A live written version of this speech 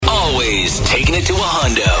is taking it to a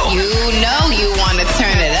hundo. You know you want to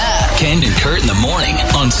turn it up. Ken and Kurt in the morning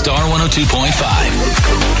on Star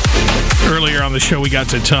 102.5. Earlier on the show, we got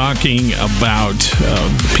to talking about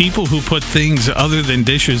people who put things other than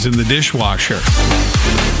dishes in the dishwasher.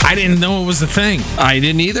 I didn't know it was a thing. I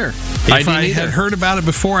didn't either. If I had heard about it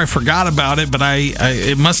before, I forgot about it, but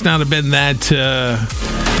it must not have been that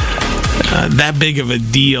big of a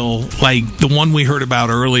deal. Like the one we heard about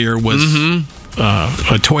earlier was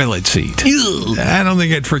a toilet seat. Ew. I don't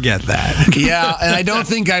think I'd forget that. Yeah, and I don't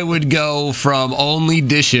think I would go from only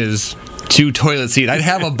dishes to toilet seat. I'd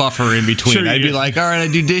have a buffer in between. Sure, I'd be like, all right, I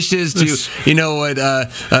do dishes to, you know what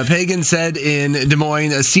Pagan said in Des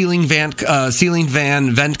Moines, a ceiling van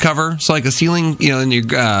vent cover. So like a ceiling, in your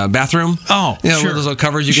bathroom. Oh, sure. Sure. Those little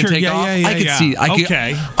covers you can take off. I could see.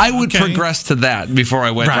 I would progress to that before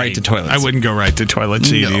I went right to toilet seat. I wouldn't go right to toilet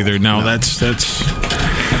seat either. No, that's.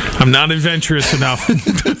 I'm not adventurous enough.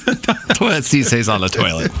 Toilet seat stays on the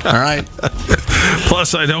toilet. All right.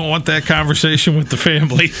 Plus, I don't want that conversation with the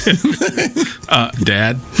family.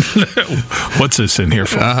 Dad, what's this in here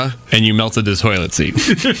for? And you melted the toilet seat.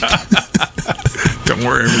 Don't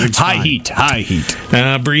worry, everything's fine. High heat.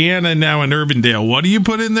 Brianna now in Urbandale. What do you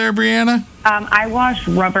put in there, Brianna? I wash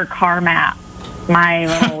rubber car mat. My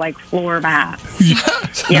little floor mat.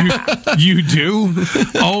 Yeah. You do?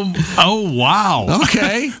 Oh, wow.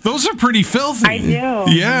 Okay. Those are pretty filthy. I do.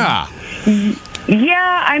 Yeah.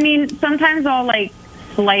 Yeah, I mean, sometimes I'll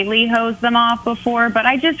slightly hose them off before, but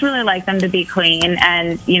I just really like them to be clean.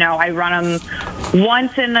 And, I run them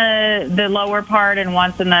once in the lower part and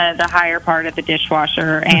once in the higher part of the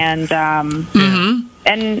dishwasher. And,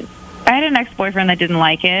 and I had an ex-boyfriend that didn't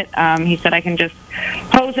like it. He said I can just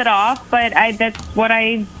hose it off, but that's what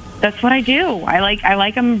I do. I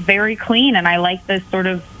like them very clean, and I like the sort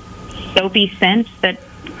of soapy scent that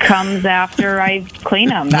comes after I clean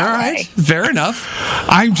them. All right, fair enough.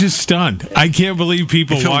 I'm just stunned. I can't believe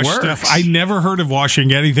people wash works. stuff. I never heard of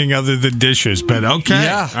washing anything other than dishes, but okay.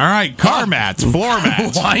 Yeah. All right, car mats, floor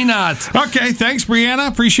mats. Why not? Okay, thanks, Brianna.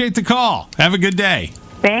 Appreciate the call. Have a good day.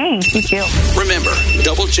 Thanks, you too. Remember,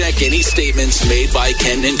 double check any statements made by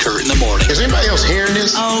Ken and Kurt in the morning. Is anybody else hearing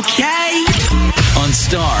this? Okay. On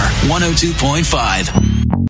Star 102.5.